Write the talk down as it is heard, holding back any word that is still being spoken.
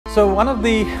So one of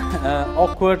the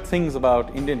awkward things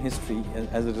about Indian history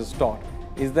as it is taught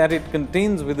is that it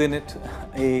contains within it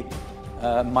a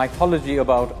mythology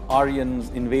about Aryans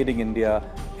invading India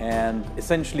and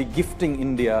essentially gifting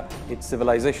India its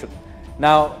civilization.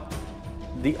 Now,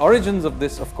 the origins of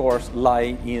this, of course,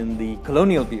 lie in the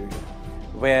colonial period,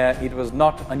 where it was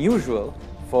not unusual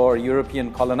for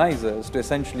European colonizers to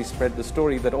essentially spread the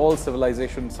story that all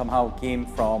civilization somehow came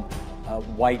from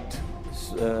white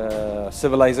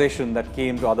civilization that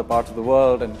came to other parts of the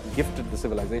world and gifted the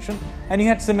civilization. And you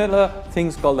had similar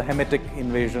things called the Hamitic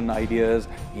invasion ideas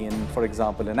in, for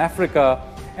example, in Africa,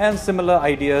 and similar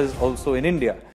ideas also in India.